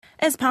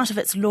As part of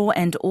its law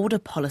and order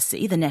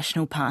policy, the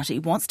National Party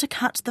wants to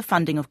cut the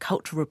funding of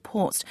cultural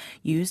reports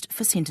used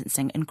for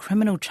sentencing in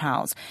criminal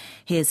trials.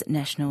 Here's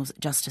National's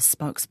Justice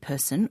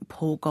spokesperson,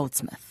 Paul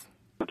Goldsmith.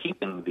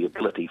 Keeping the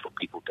ability for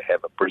people to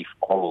have a brief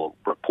oral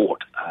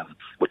report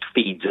which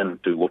feeds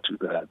into what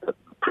the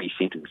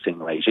pre-sentencing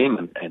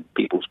regime and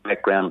people's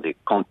background, their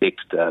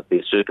context,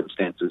 their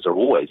circumstances are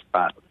always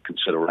part of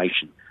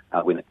consideration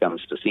when it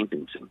comes to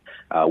sentencing.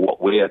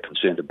 What we're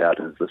concerned about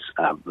is this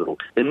little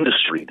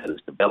industry that has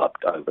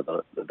developed over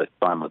the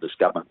time of this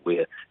government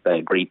where they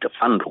agreed to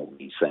fund all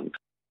these things.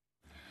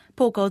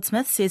 Paul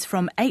Goldsmith says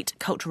from 8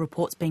 cultural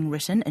reports being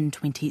written in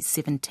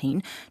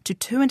 2017 to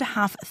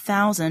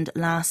 2,500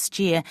 last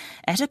year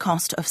at a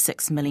cost of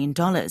 $6 million.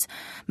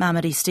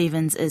 Māmari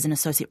Stephens is an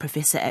associate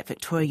professor at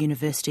Victoria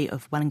University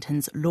of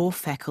Wellington's law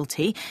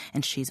faculty,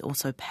 and she's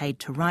also paid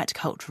to write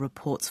cultural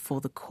reports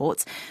for the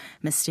courts.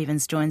 Ms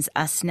Stephens joins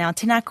us now.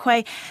 Tēnā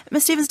koe.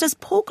 Ms Stephens, does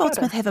Paul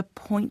Goldsmith have a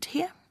point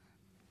here?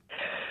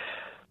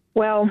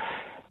 Well,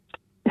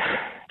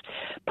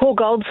 Paul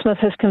Goldsmith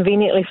has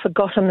conveniently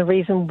forgotten the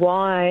reason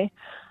why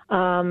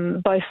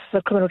both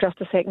the Criminal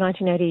Justice Act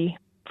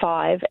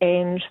 1985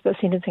 and the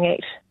Sentencing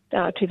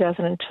Act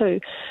 2002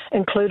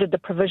 included the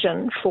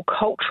provision for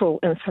cultural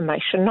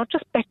information, not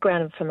just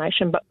background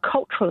information, but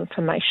cultural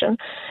information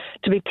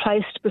to be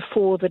placed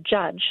before the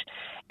judge.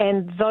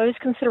 And those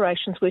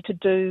considerations were to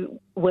do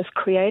with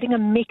creating a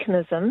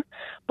mechanism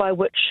by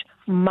which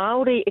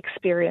Māori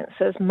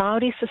experiences,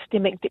 Māori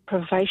systemic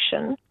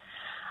deprivation,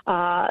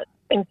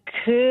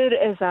 incurred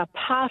as a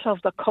part of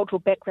the cultural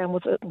background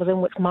within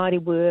which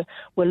Māori were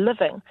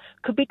living,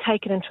 could be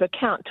taken into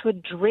account to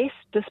address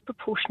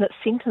disproportionate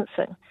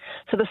sentencing.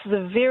 So this is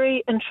a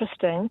very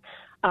interesting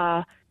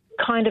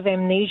kind of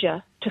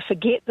amnesia to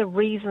forget the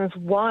reasons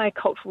why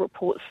cultural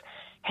reports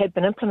had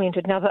been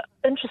implemented. Now, the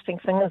interesting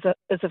thing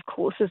is of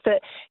course, is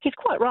that he's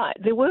quite right.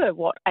 There were,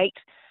 8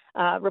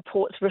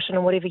 reports written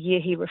in whatever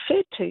year he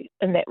referred to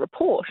in that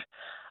report,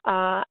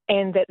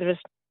 and that there is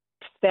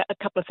a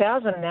couple of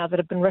thousand now that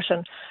have been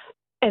written.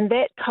 And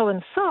that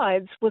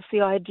coincides with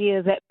the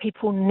idea that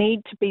people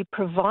need to be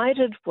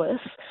provided with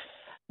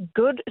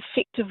good,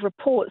 effective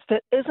reports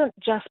that isn't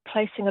just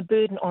placing a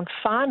burden on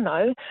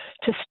whānau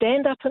to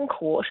stand up in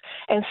court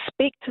and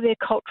speak to their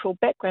cultural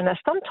background. Now,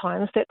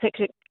 sometimes that's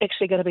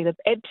actually going to be the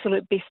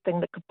absolute best thing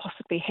that could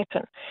possibly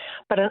happen.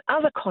 But in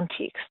other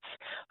contexts,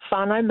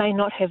 whānau may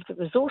not have the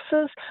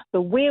resources,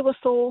 the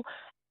wherewithal,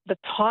 the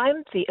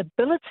time, the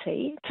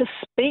ability to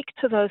speak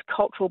to those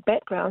cultural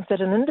backgrounds that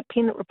an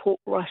independent report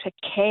writer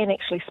can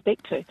actually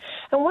speak to.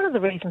 And one of the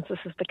reasons this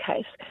is the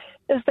case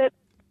is that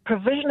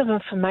provision of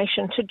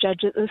information to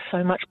judges is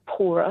so much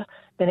poorer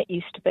than it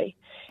used to be.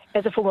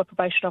 As a former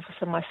probation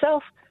officer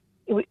myself,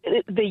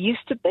 there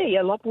used to be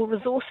a lot more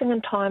resourcing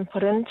and time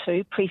put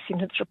into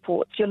pre-sentence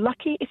reports. You're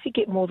lucky if you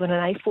get more than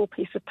an A4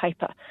 piece of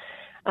paper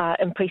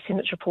in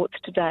pre-sentence reports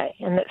today.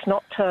 And that's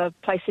not to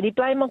place any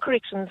blame on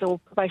corrections or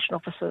probation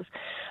officers,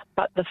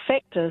 but the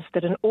fact is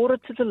that in order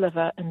to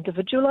deliver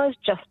individualised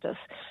justice,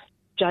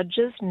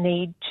 judges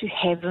need to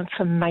have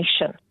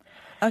information.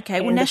 Okay,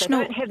 and if they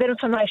don't have that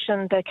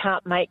information, they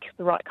can't make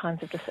the right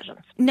kinds of decisions.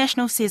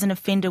 National says an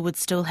offender would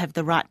still have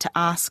the right to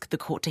ask the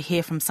court to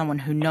hear from someone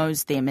who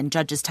knows them, and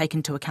judges take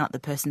into account the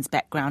person's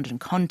background and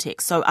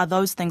context. So are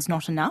those things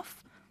not enough?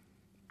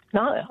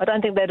 No, I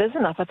don't think that is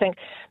enough. I think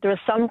there are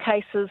some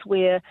cases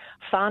where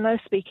whānau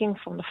speaking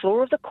from the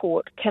floor of the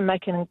court can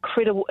make an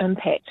incredible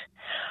impact.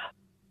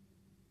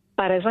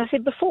 But as I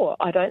said before,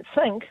 I don't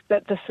think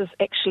that this is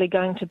actually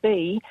going to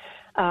be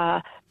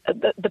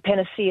the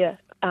panacea,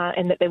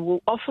 and that there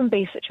will often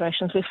be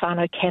situations where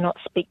whānau cannot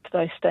speak to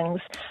those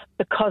things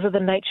because of the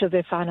nature of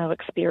their whānau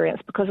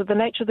experience, because of the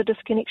nature of the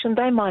disconnection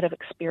they might have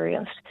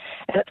experienced.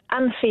 And it's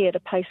unfair to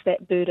place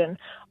that burden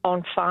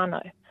on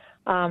whānau.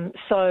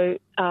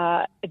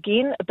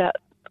 Again, about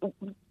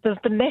does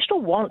the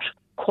National want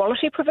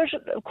quality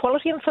provision,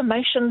 quality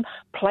information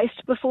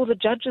placed before the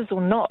judges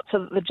or not, so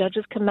that the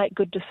judges can make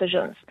good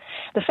decisions?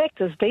 The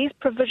fact is, these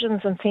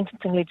provisions in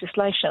sentencing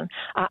legislation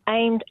are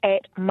aimed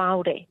at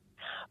Māori.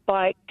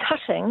 By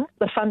cutting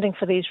the funding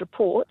for these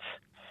reports,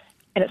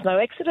 and it's no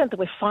accident that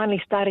we're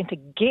finally starting to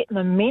get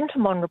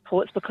momentum on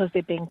reports because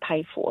they're being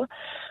paid for,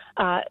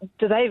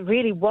 do they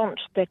really want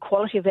the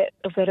quality of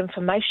that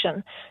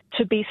information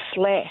to be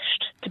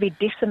slashed, to be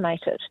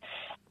decimated?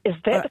 Is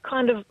that the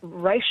kind of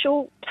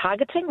racial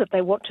targeting that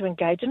they want to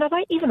engage in? Are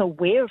they even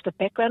aware of the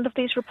background of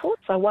these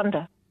reports? I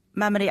wonder.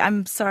 Māmari,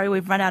 I'm sorry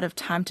we've run out of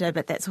time today,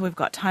 but that's all we've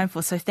got time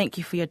for, so thank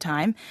you for your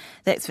time.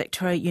 That's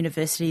Victoria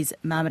University's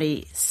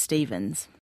Māmari Stephens.